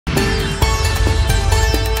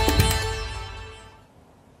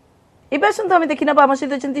ଏବେ ଆସନ୍ତୁ ଆମେ ଦେଖିନା ଆମ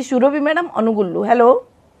ସହିତ ଅଛନ୍ତି ସୁରଭି ମ୍ୟାଡାମ ଅନୁଗୁଳରୁ। हेलो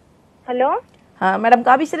हेलो हाँ मैडम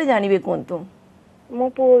का विषय जानवे कहतु मो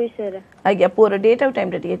पु विषय आज्ञा पुअर डेट और टाइम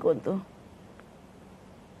टे कहतु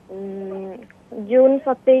जून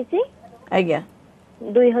 27 आज्ञा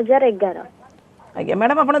 2011 आज्ञा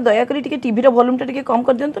मैडम आप दयाकोरी टीवी वॉल्यूम टा टिके कम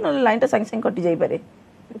कर दियंतु न लाइन टा संग संग कटि जाई पारे।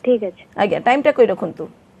 ठीक अछि आज्ञा टाइम टा कोइ रखंतु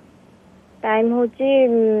टाइम होची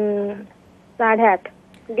 8:30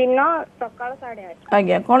 दिन सकाळ 8:30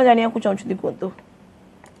 आज्ञा कोन जानिया को चाहछथि कहतु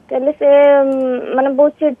तले से माने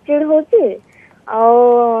बहुत चिड़चिड़ होची आ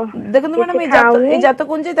देखंतु मैडम ए जातक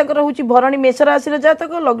कोन जे तकर होची भरणी मेष राशि रे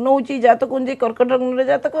जातक लग्न होची जातक कोन जे कर्कट लग्न रे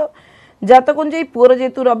जातक जातक कोन जे पुअर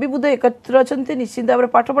जेतु रवि बुध एकत्र अछंती निश्चित भाबरे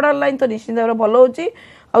पाठ पढ़ा लाइन तो निश्चित भाबरे भलो होची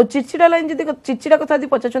आ चिड़चिड़ा लाइन जदि चिड़चिड़ा कथा यदि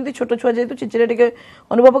पचाचंती छोट छुआ जेतु चिड़चिड़ा टिके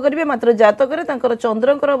अनुभव करिवे मात्र जातक रे तांकर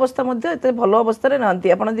चंद्रंकर अवस्था मध्ये एते भलो अवस्था रे नांती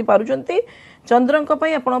आपण यदि पारुचंती चंद्रंक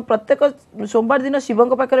पई आपण प्रत्येक सोमवार दिन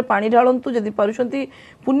शिवंक पाखरे पानी ढाळंतु जदि पारुचंती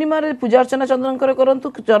पूर्णिमा रे पूजा अर्चना चंद्रंकर करंतु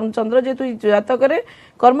चंद्र जेतु जातक रे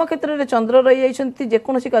कर्म क्षेत्र रे चंद्र रही जाइछंती जे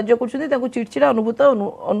कोनोसी कार्य करछंती तांको चिड़चिड़ा अनुभूत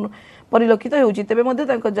परिलक्षित होउची तेबे मध्ये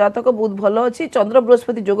तांको जातक बहुत भलो अछि चंद्र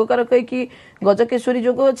बृहस्पति योगकार कहि कि गजकेश्वरी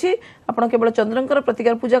योग अछि आपण केवल चंद्रंकर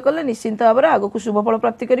प्रतिकार पूजा कले निश्चिंत भाबरे आगो को शुभ फल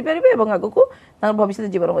प्राप्ति करि परिबे एवं आगो को तार भविष्य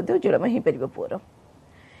जीवन मध्ये उज्जवल हि परिबे पुअर।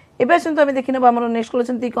 एबे असंतु हम देखिना हमर नेक्स्ट कॉल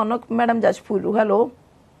छंती कनक मैडम जाजपुर। हेलो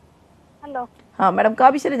हेलो हां मैडम का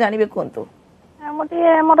विषय जानिबे कोंतु मोटे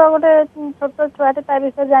हमर गोटे छोट छुआटे ता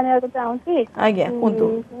विषय जानिया को चाहूची। आज्ञा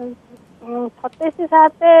कोंतु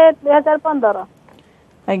 27/7/2015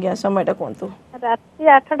 आज्ञा समयटा कोंतु राति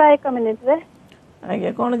 8:01 रे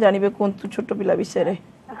आज्ञा कोन जानिबे कोंतु छोट पिला विषय रे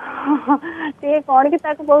टे कोन कि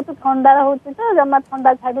ताको बहुत ठंडा होउची तो जमा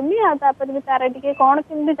ठंडा छाडुनी आ तापर भी तारे टिके कोन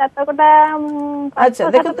किंदी जातकटा अच्छा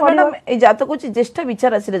देखो तो मैडम ए जातक होची ज्येष्ठ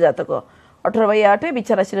विचार राशि रे जातक 18/8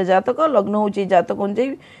 विचार राशि रे जातक लग्न होची जातक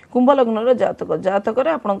जे कुंभ लग्न रे जातक जातक रे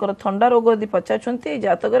आपनकर ठंडा रोग यदि पचाछंती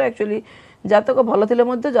जातक रे एक्चुअली जातक भलो थिले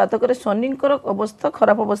मध्ये जातक रे शनिंकर अवस्था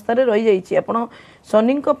खराब अवस्था रे रही जाईची आपण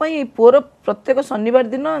शनिंक पई पुर प्रत्येक शनिवार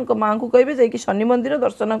दिन अंक मां को कहबे जे कि शनि मंदिर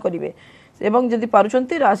दर्शन करिवे एवं जदि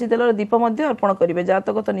पारुचंती राशि तेलर दीप मध्ये अर्पण करिवे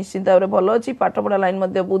जातक तो निश्चित भाबरे भलो अछि पाठ पढ़ा लाइन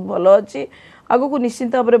मध्ये बहुत भलो अछि आगो को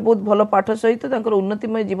निश्चित भाबरे बहुत भलो पाठ सहित तांकर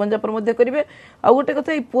उन्नतिमय जीवन यापन मध्ये करिवे आ गोटे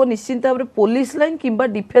कथा पो निश्चित भाबरे पुलिस लाइन किबा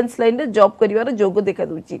डिफेंस लाइन रे जॉब करिवार जोग देखा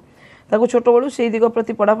दूची ताको छोट बळु सेही दिग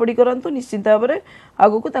प्रति पढ़ा पढ़ी करंतु निश्चित भाबरे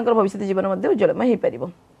आगो को तांकर भविष्य जीवन मध्ये उज्जवलमय हे परिबो।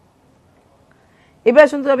 एबे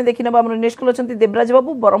असंतु हम देखिना हमर नेक्स्ट कॉल छंती देवराज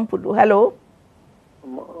बाबू बरमपुर। हेलो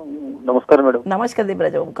नमस्कार मैडम। नमस्कार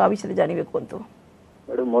देवराज बाबू का विषय जानिबे कोंतु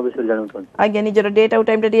मैडम मो विषय जानू आज्ञा निजर डेट और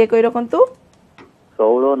टाइम टे कहि रखंतु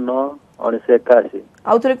 16/9/1981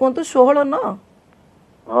 आउ थरे कोंतु 16/9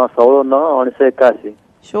 हां 16/9/1981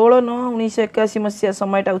 16/9/1981 मसिया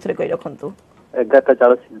समयटा उथरे कहि रखंतु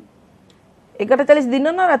 11:40 दिन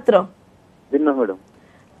ना रात्र दिन मैडम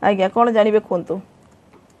आज्ञा कोन जानिबे कोंतु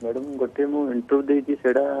मैडम गोटे मु इंटरव्यू देती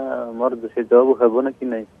सेडा मोर से जॉब हेबो ना कि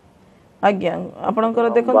नहीं आज्ञा आपनकर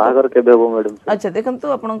देखंतु बाहर केबे हो मैडम। अच्छा देखंतु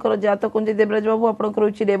आपनकर जातक कुंजे देवराज बाबू आपनकर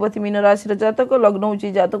होची रेवती मीन राशि रे जातक लग्न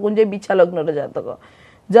होची जातक कुंजे बिछा लग्न रे जातक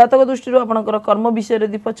जातक दृष्टि आपनकर कर्म विषय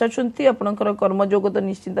रे पचाछंती आपनकर कर्म योग तो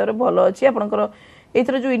निश्चित रे भलो अछि आपनकर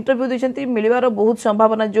एथरे जो इंटरव्यू दिछंती मिलिवार बहुत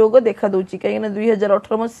संभावना योग देखा दोची काहे ना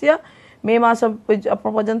 2018 मसिया मे मास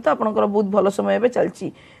पर्यंत आपनकर बहुत भलो समय बे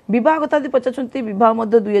चलची विवाह कथा दि पचाछंती विवाह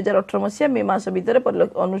मध्ये 2018 मसिया मे मास भीतर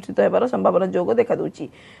अनुष्ठित हेबार संभावना योग देखा दोची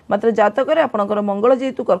मात्र जातक रे आपनकर मंगल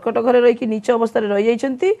जेतु कर्कट घरे रही कि नीच अवस्था रे रही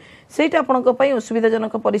जाइछंती सेटा आपनक पई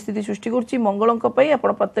असुविधाजनक परिस्थिति सृष्टि करची मंगलंक पई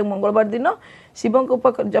आपण प्रत्येक मंगलवार दिन शिवंक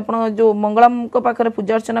पाखर आपण जो मंगलंक पाखरे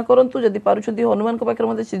पूजा अर्चना करंतु जदि पारुछंती हनुमान को पाखरे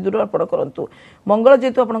मध्ये सिंदूर अर्पण करंतु मंगल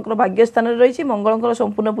जेतु आपनकर भाग्य स्थान रे रहिछि मंगलंकर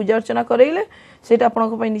संपूर्ण पूजा अर्चना करैले सेटा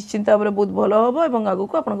आपनक पई निश्चिंत भाबरे बहुत भलो हबो एवं आगु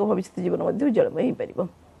को आपनक भविष्य जीवन मध्ये उज्जवल होई परिबो।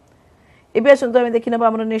 एबे असंतु हम देखिना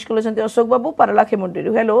हमर नेक्स्ट कॉल छंती अशोक बाबू पारलाखे मंडी।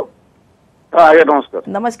 हेलो आज्ञा नमस्कार।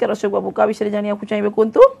 नमस्कार अशोक बाबू का विषय जानिया को चाहिबे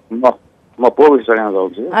कोंतु म पो विषय जानिया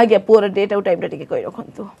जाउछी आज्ञा पूरा डेट और टाइम टिके कहि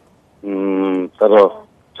रखंतु सर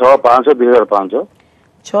 6/5/2005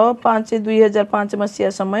 6/5/2005 मसिया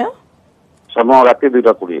समय राति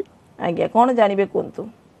 2:20 आज्ञा कोन जानिबे कोंतु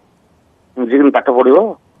जिन पाठ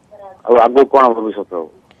पढिबो आ आगो कोन भविष्य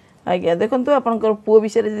हो आज्ञा देखंतु आपनकर पुओ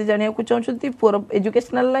विषय रे जानिया को चाहछंती पुओ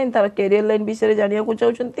एजुकेशनल लाइन तार करियर लाइन विषय रे जानिया को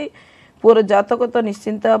चाहछंती पुओ जातक तो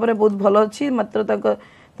निश्चिंत भाबरे बहुत भलो अछि मात्र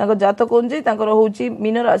ताको जातक ओंजे ताकर होची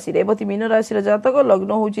मीन राशि रेवती मीन राशि रे जातक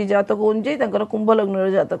लग्न होची जातक ओंजे ताकर कुंभ लग्न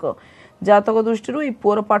रे जातक जातक दृष्टि ई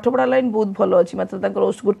पुओ पाठ पढ़ा लाइन बहुत भलो अछि मात्र ताकर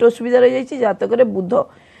गोटे असुविधा रही जाइछि जातक रे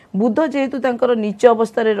बुध जेहेतु तांकर नीच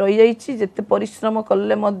अवस्था रे रही जाइछि जेते परिश्रम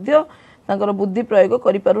कले मध्य तांकर बुद्धि प्रयोग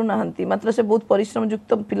करि पारु नाहंती मात्र से बहुत परिश्रम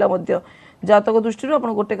युक्त पिला मध्य जातक दृष्टि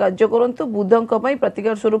आपण गोटे कार्य करंतु बुधंक पई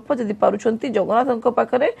प्रतिकार स्वरूप जदि पारुछंती जगन्नाथंक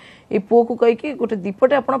पाखरे ए पुओ को कहि कि गोटे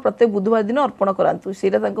दीपटे आपण प्रत्येक बुधवार दिन अर्पण करांतु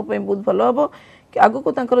सेरा तांको पई बहुत भलो हबो आगो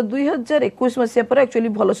को तांकर 2021 मसिया पर एक्चुअली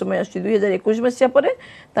भलो समय आछि 2021 मसिया पर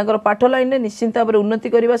तांकर पाठ लाइन ने निश्चिंत भाबरे उन्नति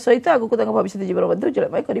करबा सहित आगो को तांको भविष्य जीवन मध्ये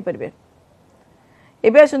उज्जवलमय करि परिबे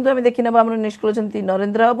एबे आसंतु हम देखिना हमर नेक्स्ट कलछंती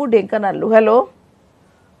नरेंद्र बाबू ढेंकानाल हेलो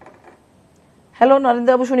हेलो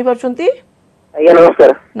नरेंद्र बाबू सुनि पारछंती आज्ञा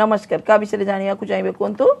नमस्कार नमस्कार का विषय जानिया को चाहिए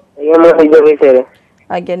कोंतु आज्ञा मो निज विषय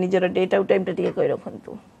आज्ञा निजर डेट आउट टाइम टिके कहि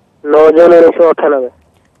रखंतु 9 जून 1998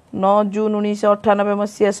 9 जून 1998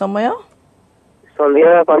 मसिया समय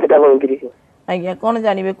संध्या 5:29 आज्ञा कोन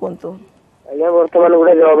जानिबे कोंतु आज्ञा वर्तमान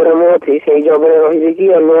गुडा जॉब रे मो अछि सेही जॉब रे रहि कि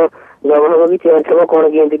अन्य जॉब हो कि चेंज हो कोन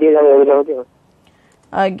केंति दिए जानिबे चाहूछी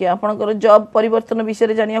आज्ञा आपनकर जॉब परिवर्तन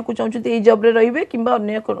विषय जानिया को चाहूछती ए जॉब रे रहिबे किबा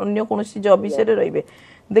अन्य कोनसी जॉब विषय रे रहिबे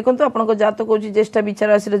देखंतु आपनकर जातक होची ज्येष्ठ विचार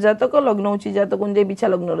राशि जातक लग्न होची जातक कुंजे बिछा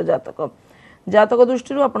लग्न जातक जातक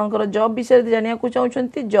दृष्टि आपनकर जॉब विषय जानिया को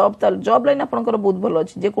चाहूछंती जॉब लाइन आपनकर बहुत भलो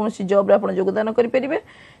अछि जे कोनसी जॉब रे आपण योगदान करि परिबे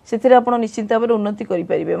सेथिरे आपण निश्चित भाबरे उन्नति करि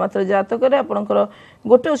परिबे मात्र जातक रे आपनकर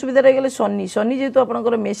गोटे असुविधा रहि गेले शनि जेतु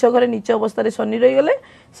आपनकर मेष घरे नीच अवस्था रे शनि रहि गेले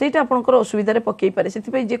सेटा आपनकर असुविधा रे पकई पारे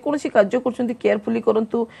सेति पई जे कोनसी कार्य करछंती केयरफुली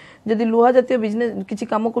करंतु जदि लोहा जातीय बिजनेस किछि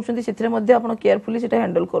काम करछंती सेथिरे मध्ये आपण केयरफुली सेटा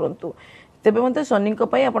हैंडल करंतु तेबे मध्ये शनि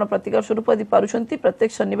पई आपण प्रतिकार स्वरूप यदि पारुछंती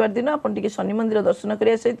प्रत्येक शनिवार दिन आपण टिके शनि मंदिर दर्शन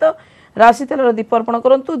करिया सहित राशि तेलर दीप अर्पण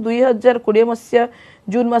करंतु 2020 मसिया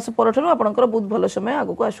जून मास परठरो आपनकर बहुत भलो समय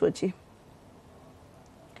आगु को आसु अछि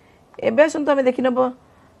एबे संत हमें देखिनबो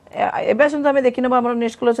हमर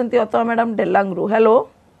नेक्स्ट कॉल छंती अतो मैडम डेलांगरू हेलो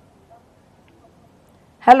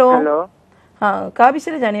हेलो हेलो हां का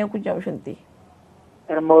विषय जानिया को चाहछंती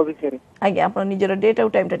सर मो विषय आज्ञा आपण निजर डेट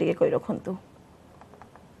आउट टाइम टिके कहि रखंतु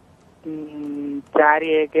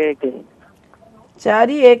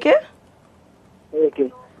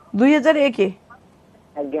 4/1/2001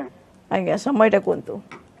 आज्ञा आज्ञा समयटा कोंतु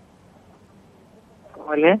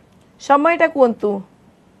कहले समयटा कोंतु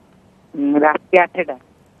राति 8टा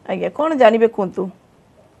आज्ञा कोन जानिबे कोंतु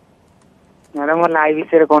मारा मो लाइव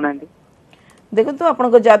विषय कोन आंती देखंतु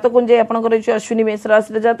आपनक जातक कुंजे आपनकर अश्विनी मेष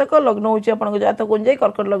राशि जातक लग्न होची आपनक जातक कुंजे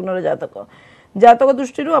कर्कट लग्न जातक जातक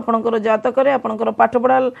दृष्टि आपनकर जातक रे आपनकर पाठ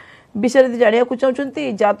पढ़ा विषय जानिया को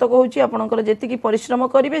चाहछंती जातक होची आपनकर जेतिकी परिश्रम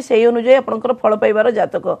करिवे सेही अनुसार आपनकर फल पाइबार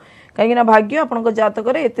जातक काहेकि ना भाग्य आपनकर जातक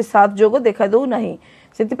रे एते साथ जोग देखा दउ नाही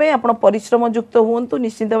सेति पई आपण परिश्रम युक्त होंतु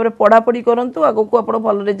निश्चित भाबरे पढ़ा पढ़ी करंतु आगो को आपण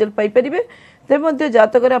भल रिजल्ट पाई परिबे ते मध्ये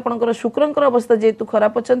जातक रे आपनकर शुक्रंकर अवस्था जेतु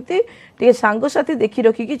खराब अछंती टिके सांग साथी देखि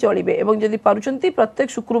रखी कि चलिबे एवं जदि पारुछंती प्रत्येक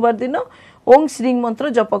शुक्रवार दिन ओम श्री मंत्र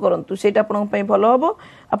जप करंतु सेटा आपण पई भलो हबो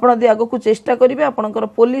आपण दि आगो को चेष्टा करिवे आपनकर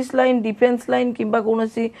पुलिस लाइन डिफेंस लाइन किबा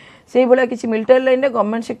कोनोसी सेही भला किछि मिलिटरी लाइन रे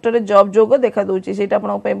गवर्नमेंट सेक्टर रे जॉब जोग देखा दउची सेटा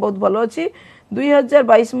आपण पई बहुत भलो अछि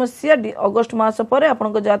 2022 मसिया अगस्त मास पर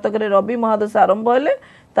आपनकर जातक रे रवि महादशा आरंभ हेले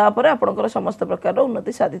तापर आपनकर समस्त प्रकार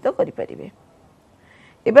उन्नति साधित करि परिबे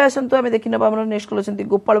एबे असंतु हमें देखिनबा हमर नेक्स्ट कॉल छंती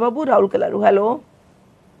गोपाल बाबू राहुल कलारू हेलो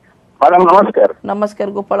मैडम नमस्कार नमस्कार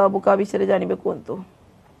गोपाल बाबू का विषय जानिबे कोंतु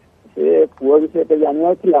से पुओ विषय पे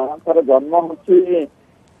जानिया थिला तार जन्म होची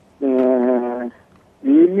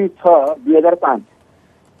 3/6/2005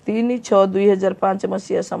 3/6/2005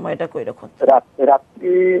 मसिया समयटा कोइ रखत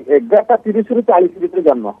रात्रि 11:30 रु 40 भीतर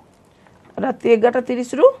जन्म रात्रि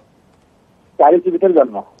 11:30 रु 40 भीतर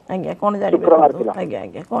जन्म आज्ञा कोन जानिबे आज्ञा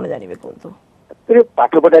आज्ञा कोन जानिबे कोंतु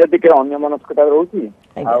पाठ पढ़ारे टिके अन्य मनस्कता रहउची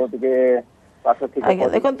आ टिके पाठ ठीक आज्ञा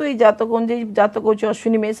देखंतु ई जातक होची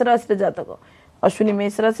अश्विनी मेष राशि जातक अश्विनी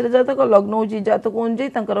मेष राशि जातक लग्न होची जातक होंजे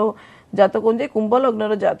तांकर जातक होंजे कुंभ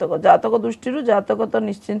लग्न जातक जातक दृष्टि जातक तो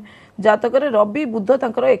निश्चित जातक रे रवि बुध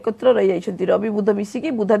तांकर एकत्र रहि जाइछंती रवि बुध मिसी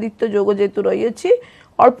की बुधादित्य जोग जेतु रहि अछि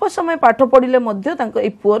अल्प समय पाठ पढ़िले मध्ये तांकर ए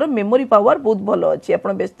पुअर मेमोरी पावर बहुत भलो अछि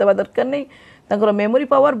आपण व्यस्तवा दरकार नै तांकर मेमोरी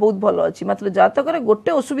पावर बहुत भलो अछि मात्र जातक रे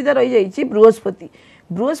गोटे असुविधा रहि जाइछि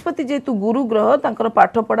बृहस्पति जेतु गुरु ग्रह तांकर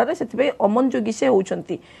पाठ पढ़ारे सेतिबे अमनजोगी से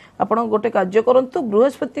होउछंती आपण गोटे कार्य करंतु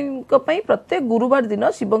बृहस्पति पई प्रत्येक गुरुवार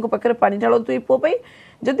दिन शिवंक पाखरे पानी ढालंतु ए पो पई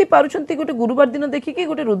जदि पारुछंती गोटे गुरुवार दिन देखिकी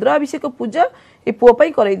गोटे रुद्राभिषेक पूजा ए पो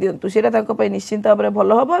पई करै दियंतु सेटा तांको पई निश्चित भाबरे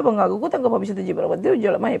भलो हबो एवं आगु को तांको भविष्य जीवन मध्ये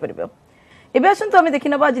उज्जवलमय परिबो एबे आसंतु हमें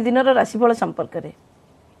देखिनबा आज दिनर राशिफल संपर्क रे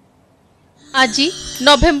आज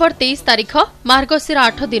नवेम्बर 23 तारीख मार्गशीर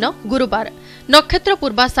 8 दिन गुरुवार नक्षत्र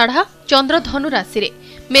पूर्वाषाढ़ा चंद्र धनु राशि रे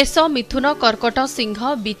मेष मिथुन कर्कट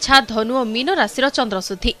सिंह बिछा धनु और मीन राशि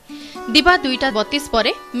चंद्रशुद्धि दिवा 2:32 पर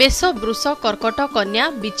मेष वृष कर्कट कन्या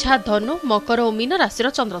बिछा धनु मकर और मीन राशि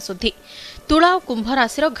चंद्रशुद्धि तुला और कुंभ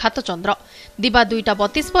राशि घात चंद्र दिवा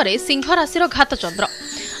 2:32 पर सिंह राशि घात चंद्र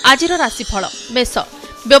आजिर राशिफल मेष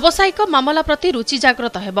व्यावसायिक मामला प्रति रुचि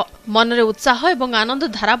जाग्रत हेब मनरे उत्साह एवं आनंद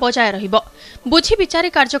धारा बजाय रहिब बुझी विचारी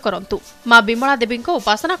कार्य करंतु मां विमला देवी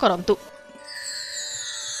उपासना करंतु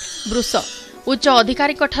वृष उच्च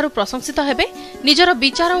अधिकारी प्रशंसित हेबे निजर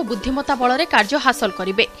विचार और बुद्धिमत्ता बल कार्य हासिल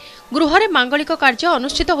करिवे गृह रे मांगलिक कार्य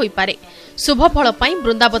अनुष्ठित होई पारे शुभ फल पई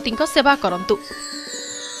वृंदावती सेवा करंतु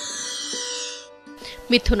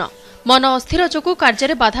मिथुन मन अस्थिर जोगु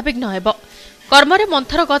कार्य बाधाविघ्न हेब कर्मरे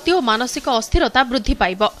मंथर गति और मानसिक अस्थिरता वृद्धि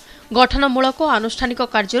पाइब गठनमूलक और आनुष्ठानिक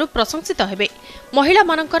कार्य प्रशंसित हेबे महिला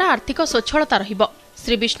मानकर आर्थिक स्वच्छलता रहिब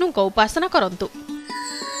श्री विष्णु को उपासना करंतु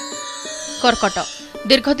कर्कट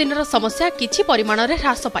दीर्घ दिन समस्या किछि परिमाण रे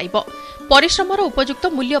ह्रास पाइब परिश्रमर उपयुक्त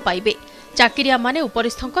मूल्य पाइबे चाकिरिया माने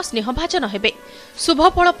उपरिस्थक स्नेहभाजन हेबे शुभ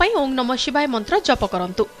फल पई ओं नमः शिवाय मंत्र जप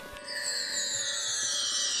करंतु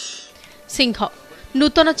सिंह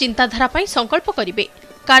नूतन चिंताधारा पई संकल्प करिवे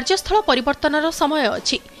कार्यस्थल परिवर्तनर समय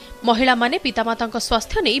अछि महिला माने पितामातांक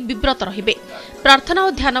स्वास्थ्य नै विव्रत रहिबे प्रार्थना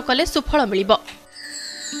और ध्यान कले सुफल मिलिब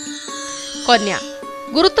कन्या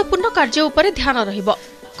गुरुत्वपूर्ण कार्य उपरे ध्यान रहिब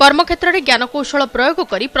कर्मक्षेत्र में ज्ञानकौशल प्रयोग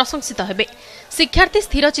करी प्रशंसित हेबे शिक्षार्थी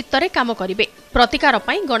स्थिर चित्तरे काम करिवे प्रतिकार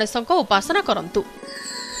पई गणेशक उपासना करंतु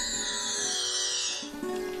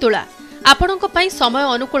तुला आपणक पई समय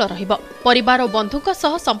अनुकूल रहिब परिवार और बंधुक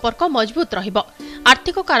सह संपर्क मजबूत रहिब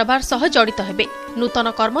आर्थिक कारोबार सह जड़ित हेबे नूतन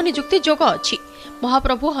कर्म नियुक्ति योग अछि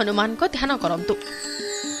महाप्रभु हनुमान को ध्यान करंतु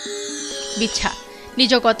बिछा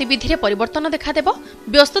निज गतिविधि परिवर्तन देखादेब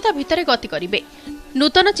व्यस्तता भितरे गति करिवे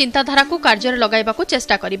नूतन चिंताधारा को कार्य लगाइबा को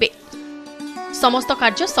चेष्टा करिवे समस्त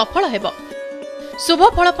कार्य सफल हेब शुभ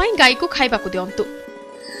फल पई गाय को खाइबा को दियंतु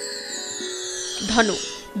धनु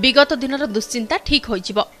विगत दिनर दुश्चिंता ठीक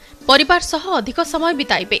होइजिब परिवार सह अधिक समय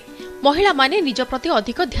बिताइबे महिला माने निज प्रति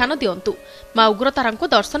अधिक ध्यान दियंतु मां उग्रतारा को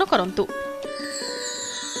दर्शन करंतु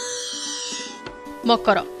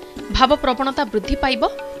मकर भाव प्रवणता वृद्धि पाइब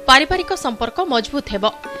पारिवारिक संपर्क मजबूत हेब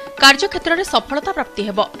कार्यक्षेत्र में सफलता प्राप्ति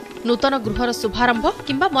हेब नूतन गृहर शुभारंभ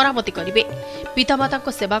किंबा मरामती करिवे पितामाता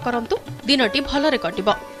को सेवा करंतु दिनटी भलरे कटिब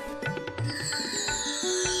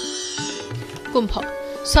कुंभ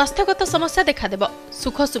स्वास्थ्यगत समस्या देखादेब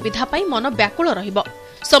सुख सुविधा पाई मन व्याकुल रहिब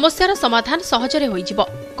समस्यार समाधान सहजरे होइजिब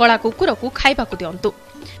कला कुकुर को खाइबा को दियंतु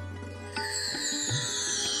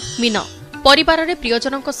मीन परिवार रे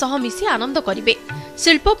प्रियजनक सह मिसी आनंद करिवे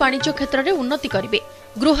शिल्प वाणिज्य क्षेत्र में उन्नति करिवे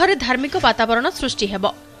गृह रे धार्मिक वातावरण सृष्टि हेब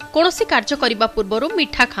कोनोसी कार्य करिबा पूर्वरु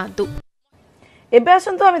मिठा खांतु एबे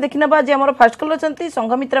आसंतु आमे देखिनबा जे हमर first call अछंती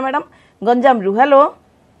Sanghamitra madam Ganjam रु हेलो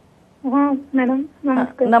हां मैडम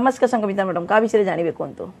नमस्कार नमस्कार संघमित्रा मैडम का विषय जानिबे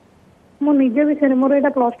कोंतो मो निजे विषय मोर एटा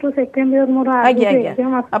 +2 सेकंड इयर मोर आगे आगे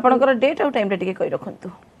आपनकर डेट और टाइम रे टिके कहि रखंतु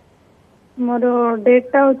मोर डेट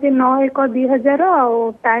ता होची 9/1/2000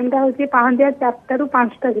 और टाइम ता होची 5:04 रु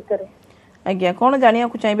 5टा भितरे आगे कोन जानिया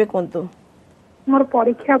को चाइबे कोंतो मोर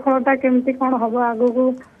परीक्षा फलटा केमती कोन हबो आगो को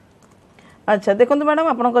अच्छा देखंतु मैडम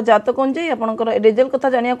आपनक जातक अनुसार आपनकर रिजल्ट कथा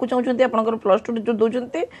जानिया को चाहउछंती आपनकर +2 जो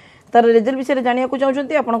दोचंती तार रिजल्ट विषय जानिया को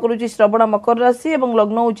चाहउछंती आपनकर रुचि श्रवण मकर राशि एवं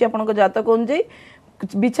लग्न होची आपनक जातक अनुसार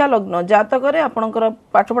बिछा लग्न जातक रे आपनकर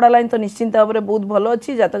पाठपढ़ा लाइन तो निश्चिंत भाव में बहुत भल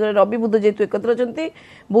अच्छी जातक रवि बुध जेतु एकत्र अछंती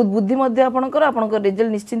बहुत बुद्धि मध्य आपनकर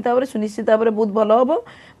रिजल्ट निश्चिंत भाव में सुनिश्चित भाव में बहुत भल हम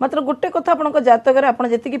मात्र गोटे कथा आपनक जातक रे आपण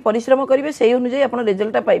जेतिकी परिश्रम करिवे सेही अनुसार आपण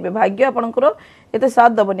रिजल्ट पाइबे भाग्य आपनकर एते साथ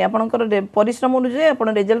दबनी आपनकर परिश्रम अनुसार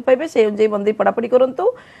आपण रिजल्ट पाइबे सेही अनुसार बंदी पढ़ापढ़ी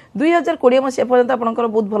करंतु 2020 मसिया पर्यंत आपनकर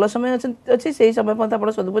बहुत भल समय अछि सेही समय पर्यंत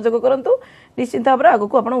आपण सदुपयोग करंतु निश्चिंत भाव में आगु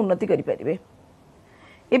को आपण उन्नति करि परिबे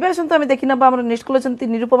एबे आसंतु आमे देखिनबा हमर next call अछंती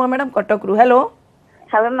Nirupama madam Cuttack रु हेलो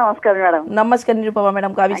हेलो नमस्कार मैडम नमस्कार निरुपमा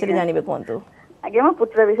मैडम का विषय जानिबे कोंतो आगे म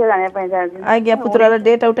पुत्र विषय जानिया पय जानि आगे पुत्रर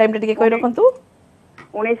डेट और टाइम टिके कहि रखंतु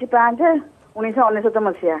 19/5/1999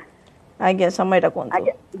 मसिया आगे समयटा कोंतो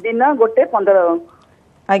आगे दिन 1:15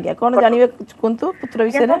 आगे कोन जानिबे कोंतो पुत्र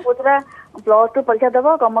विषय रे पुत्र +2 परीक्षा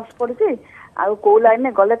देबो कॉमर्स पढिछि आ को लाइन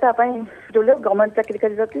में गले ता पय जोले गवर्नमेंट चाकरी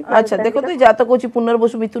करि रखी अच्छा देखो तो जातक होची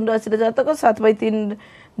पुनर्वसु मिथुन राशि रे जातक 7/3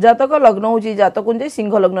 जातक लग्न होची जातक जे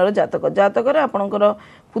सिंह लग्न रे जातक जातक रे आपनकर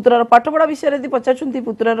पुत्रर पाठपढ़ा विषय रे पचाचुंती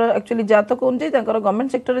पुत्रर एक्चुअली जातक जे तांकर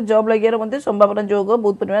गवर्नमेंट सेक्टर रे जॉब लागियार मध्ये संभावना योग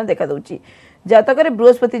बहुत परिमाण देखा दउची जातक रे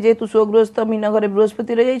बृहस्पति जेतु स्वगृहस्थ मीन घरे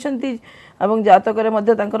बृहस्पति रे जाइछंती एवं जातक रे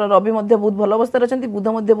मध्ये तांकर रवि मध्ये बहुत भल अवस्था रे छंती बुध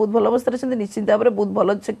मध्ये बहुत भल अवस्था रे छंती निश्चित भाव रे बहुत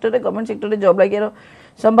भल सेक्टर रे गवर्नमेंट सेक्टर रे जॉब लागियार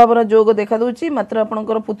संभावना जोग देखा दूची मात्र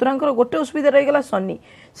आपनकर पुत्रांकर गोटे असुविधा रही गला शनि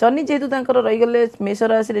शनि जेहेतु तांकर रही गले मेष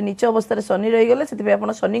राशि रे नीच अवस्था रे शनि रही गले सेति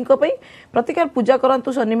आपण शनि को पई प्रतिकार पूजा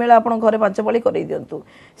करंतु शनि मेला आपण घरे 5 पाली करै दियंतु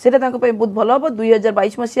सेटा तांको पई बहुत भलो हो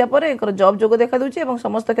 2022 मसिया पर एकर जॉब जोग देखा दूची एवं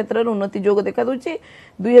समस्त क्षेत्र रे उन्नति जोग देखा दूची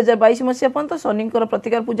 2022 मसिया पर्यंत शनिकर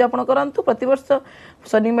प्रतिकार पूजा आपण करंतु प्रतिवर्ष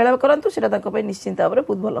शनि मेला करंतु सेटा तांको पई निश्चित भाव रे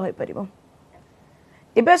बहुत भलो होई परिबो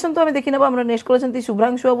एबे असंतु हम देखिनबा हमर नेक्स्ट करछंती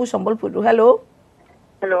शुभ्रांशु बाबू संबलपुर हेलो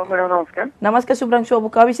हेलो मैडम नमस्कार नमस्कार शुभ्रांशु बाबू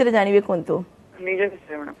का विषय जानिबे कोंतु निजे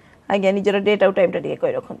विषय मैडम आज्ञा निजर डेट आउट टाइम टा टिके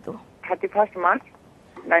कहि रखंतु 31 मार्च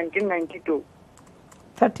 1992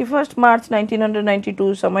 31 मार्च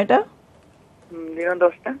 1992 समयटा दिन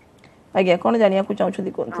 10टा आज्ञा कोन जानिया को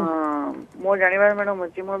चाहछथि कोंतु मो जानिबार मैडम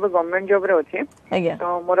अछि मो गवर्नमेंट जॉब रे अछि आज्ञा तो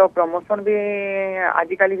मोर प्रमोशन भी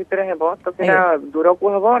आजि काली भितर हेबो तो सेटा दूर को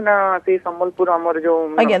हेबो ना से संबलपुर हमर जो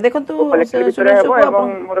आज्ञा देखंतु हेबो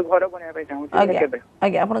एवं मोर घर बनिया पे चाहू आज्ञा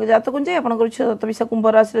आज्ञा आपन जातक जे आपन 27 कुंभ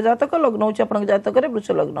राशि रे जातक लग्न होछि आपन जातक रे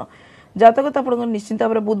वृष लग्न जातक त आपन निश्चित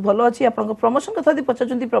भाव रे बहुत भलो अछि आपन प्रमोशन कथा दि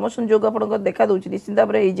पचाचंती प्रमोशन जोग आपन देखा दोछि निश्चित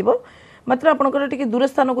भाव रे हे जिवो मात्र आपन टिके दूर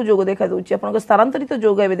स्थान को जोग देखा दोछि आपन स्थानांतरित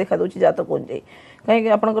जोग एबे देखा दोछि जातक कोन कहीं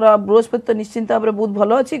आपन बृहस्पति निश्चित भाव रे बहुत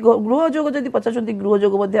भलो अछि गृह जोग जदि पचाचंती गृह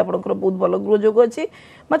जोग मध्ये आपन बहुत भलो गृह जोग अछि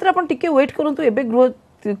मात्र आपन टिके वेट करंतु एबे गृह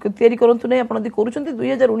तयारी करंतु नै आपन दि करूचंती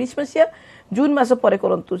 2019 मसिया जून मास परे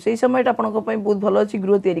करंतु सेही समय आपन को पई बहुत भलो अछि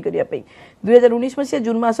गृह तयारी करिया पई 2019 मसिया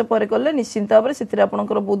जून मास परे करले निश्चित भाव रे सेतिर आपन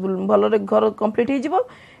बहुत भलो रे घर कंप्लीट हे जिवो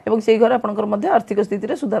एवं सेही घर आपन मध्ये आर्थिक स्थिति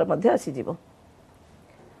रे सुधार मध्ये आसी जिवो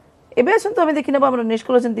एबे असंतु हम देखिनबा हमर नेक्स्ट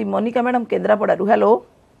करछंती मोनिका मैडम केंद्रापड़ा रु हेलो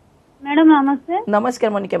मैडम नमस्ते नमस्कार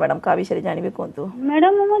मोनिका मैडम का विषय जानिबे कोंतु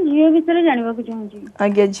मैडम मो जियो विषय जानबा को चाहूची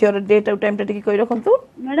आज्ञा जियोर डेट और टाइम टा टिके कहि रखंतु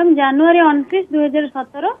मैडम जनवरी 29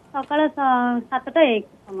 2017 सकाळ 7टा 1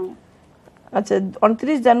 समय अच्छा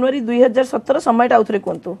 29 जनवरी 2017 समयटा आउथरे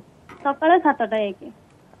कोंतु सकाळ 7टा 1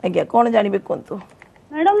 आज्ञा कोन जानिबे कोंतु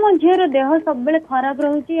मैडम मो झीर देह सब बेले खराब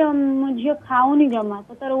रहउची मो झीर खाउनी जमा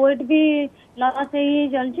तो तार वेट भी लॉस हे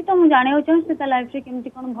चलची तो मु जाने चाहू से लाइफ रे केमति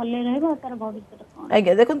कोन भले रहबो तार भविष्य कोन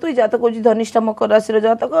आज्ञा देखंतु ई जातक होची धनिष्ठा मकर राशि रे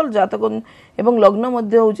जातक एवं लग्न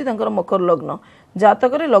मध्य होची तांकर मकर लग्न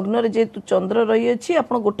जातक रे लग्न रे जे चंद्र रही अछि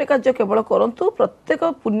आपण गोटे कार्य केवल करंतु प्रत्येक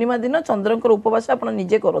पूर्णिमा दिन चंद्रंकर उपवास आपण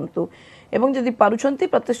निजे करंतु एवं जदि पारुछंती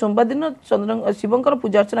प्रत्येक सोमवार दिन चंद्र शिवंकर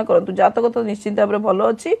पूजा अर्चना करंतु जातक तो निश्चित भाव रे भलो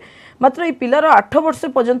अछि मात्र ई पिलार 8 वर्ष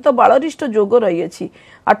पर्यंत बालरिष्ट जोग रही अछि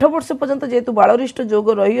 8 वर्ष पर्यंत जेतु बालरिष्ट जोग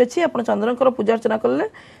रही अछि आपण चंद्रंकर पूजा अर्चना करले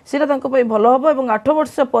सेटा तांको पई भलो हबो एवं 8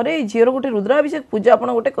 वर्ष परे ई झियर गोटे रुद्राभिषेक पूजा आपण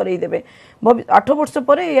गोटे करई देबे 8 वर्ष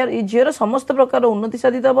परे ई झियर समस्त प्रकार उन्नति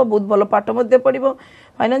साधित हबो बहुत भलो पाठ मध्ये पडिबो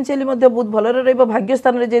फाइनेंशियली मध्ये बहुत भलो रहइबो भाग्य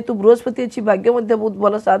स्थान रे जेतु बृहस्पति अछि भाग्य मध्ये बहुत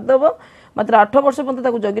भलो साथ देबो मात्र 8 वर्ष पर्यंत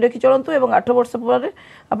ताकू जगी रखि चलंतु एवं 8 वर्ष परे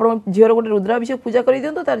आपण झियर गोटे रुद्राभिषेक पूजा करि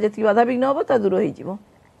दियंतु तार जेति बाधा विघ्न हबो ता दूर होई जिवो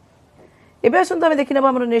एबे असंत हम देखिनबा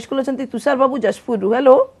हमर नेक्स्ट कॉल छंती तुषार बाबू जसपुर रु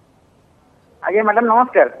हेलो आगे मैडम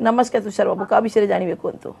नमस्कार नमस्कार तुषार बाबू का विषय जानिबे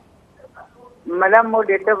कोंतु मैडम मो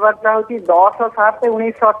डेट ऑफ बर्थ होची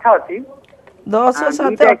 10/7/1988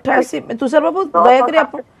 10/7/88 तुषार बाबू दया करी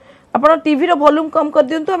आपण टीवी रो वॉल्यूम कम कर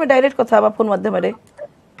दियंतु हम डायरेक्ट कथा बा फोन माध्यम रे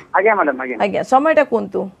आगे मैडम आज्ञा समयटा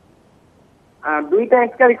कोंतु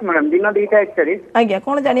 2:41 मैडम दिन 2:41 आज्ञा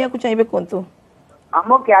कोन जानिया को चाहिबे कोंतु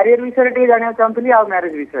हम कैरियर विषय रे जानिया चाहतली आ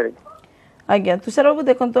मैरिज विषय रे आज्ञा तुषार बाबू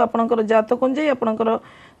देखंतु आपनकर जातक कोन जे आपनकर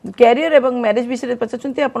कैरियर एवं मैरिज विषय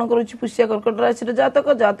पचाचंती आपनकर अछि पुष्य कर्कट राशि रे जातक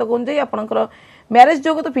कोन जे आपनकर मैरिज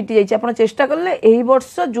जोग तो फिटी जाइछि आपण चेष्टा करले एही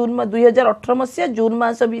वर्ष जून 2018 मसिया जून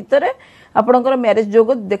मास भीतर आपनकर मैरिज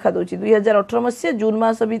जोग देखा दोछि 2018 मसिया जून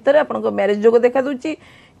मास भीतर आपनकर मैरिज जोग देखा दोछि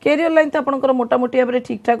कैरियर लाइन तो आपनकर मोटा मोटी भाबरे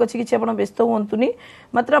ठीक ठाक अछि किछि आपण व्यस्त होंतुनी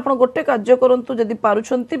मात्र आपण गोटे कार्य करंतु जदि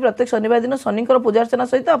पारुछंती प्रत्येक शनिवार दिन शनिकर पूजा अर्चना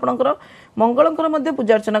सहित आपनकर मंगलकर मध्ये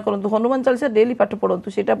पूजा अर्चना करंतु हनुमान चालीसा डेली पाठ पढंतु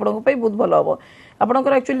सेटा आपण पई बहुत भलो हबो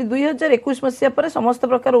आपनकर एक्चुअली 2021 मसिया पर समस्त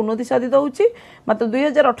प्रकार उन्नति साधित होउची मात्र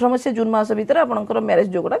 2018 मसिया जून मास भीतर आपनकर मैरिज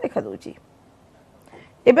जोगडा देखा दोछि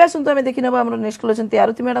एबे असंतु हम देखिनबा हमर नेक्स्ट कॉल छंती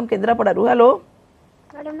आरती मैडम केंद्रापड़ा रु हेलो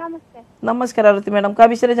मैडम नमस्कार नमस्कार आरती मैडम का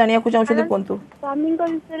विषय जानिया को चाहछथि कोंतु स्वामी को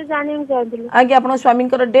विषय जानिया चाहतली आगे आपण स्वामी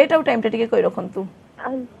कर डेट और टाइम टिके कहि रखंतु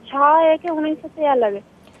 6/1/1993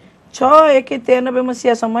 6/1/93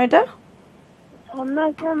 मसिया समयटा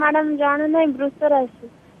समय मैडम जान नै वृष राशि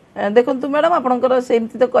देखंतु मैडम आपनकर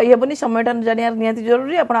सेमति तो कहि हेबनी समयटा जानिया निहाती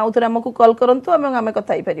जरूरी आपण आउथरे हमकु कॉल करंतु हम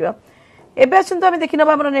कथा ही परिबा एबे असंतु हम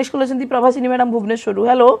देखिनबा हमर नेक्स्ट कॉल छंती प्रभासिनी मैडम भुवनेश्वर रु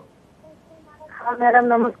हेलो हां मैडम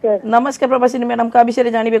नमस्कार नमस्कार प्रभासिनी मैडम का विषय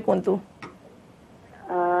जानिबे कोंतु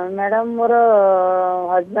मैडम मोर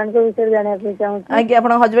हस्बैंड के विषय जानिया चाहू आगे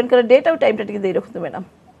आपण हस्बैंड कर डेट और टाइम टिके दे रखतु मैडम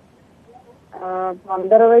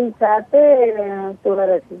 15/7/16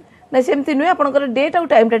 ଅଛି ନାଇଁ ସେମିତି ନୁହେଁ ଆପଣଙ୍କର ଡେଟ୍ ଆଉ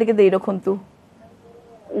ଟାଇମଟା ଟିକେ ଦେଇ ରଖନ୍ତୁ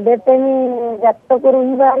ଡେଟ୍ ଟାଇମ୍ ଜାତକରୁ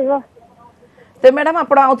ହିଁ ବାହାରିବ तो मैडम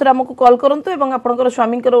आप आमको कॉल करूँ और आपंकर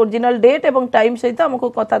स्वामी ओरिजिनल डेट और टाइम सहित आमको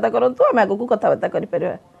कथबार्ता करूँ आम आगे कथबार्ता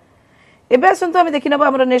करें एवं आसतु आम देखी ना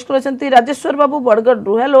आम नेक्स्ट अच्छा राजेश्वर बाबू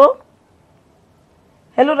बड़गढ़ हेलो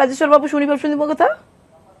हेलो राजेश्वर बाबू शुणी पार्टी मो कथा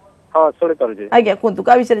हाँ शुणी पारुछि आज्ञा कहतु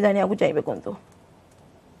क्या विषय जाना चाहिए कहतु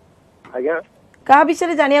आज्ञा क्या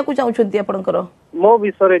विषय जाना चाहते आपंकर मो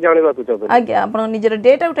विषय जानवा चाहते आज्ञा आप निजर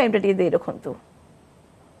डेट और टाइम टे रखु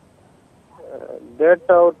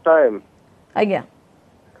डेट और टाइम आज्ञा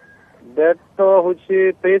डेट तो हूँ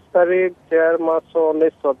 23 तारीख 4 मास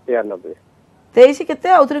 1993 23 केते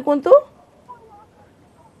आउ थरे कहतु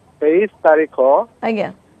 23 तारीख आज्ञा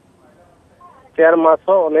 4 मास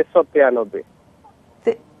 1993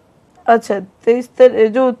 अच्छा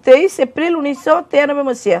 23 जो 23 एप्रिल 1993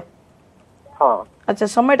 मसीहा हाँ अच्छा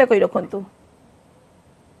समयटा कही रखु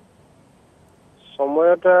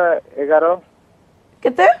समयटा 11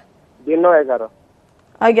 केते दिन 11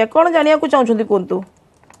 आज्ञा कौन जानिया को चाहछंती कोंतु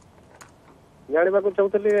जानवा को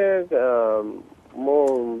चाहतली मो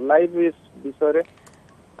लाइफ विषय रे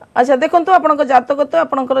अच्छा देखंतु आपनक जातक तो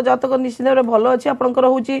आपनकर जातक निश्चित भाबरे भलो अछि आपनकर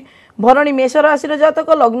होची भरणी मेष राशि जातक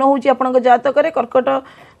लग्न होची आपनक जातक रे कर्कट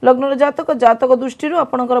लग्न जातक जातक दृष्टि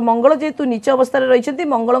आपनकर मंगल जेतु नीच अवस्था रे रहिसंती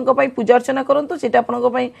मंगलंक पई पूजा अर्चना करंतु सेटा आपनक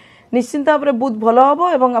पई निश्चित भाबरे बहुत भलो हबो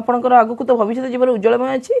एवं आपनकर आगु तो भविष्य जीवन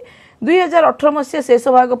उज्जवलमय अछि 2018 मसीहा शेष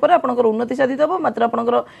भाग पर आपनकर उन्नति साधित हबो मात्र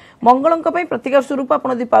आपनकर मंगलंक पई प्रतिकार स्वरूप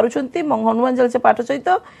आपण दि पारुछंती हनुमान चालीसा पाठ सहित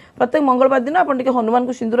प्रत्येक मंगलवार दिन आपण टिके हनुमान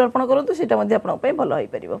को सिंदूर अर्पण करंतु सेटा मध्ये आपण पई भलो होई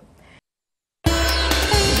परिबो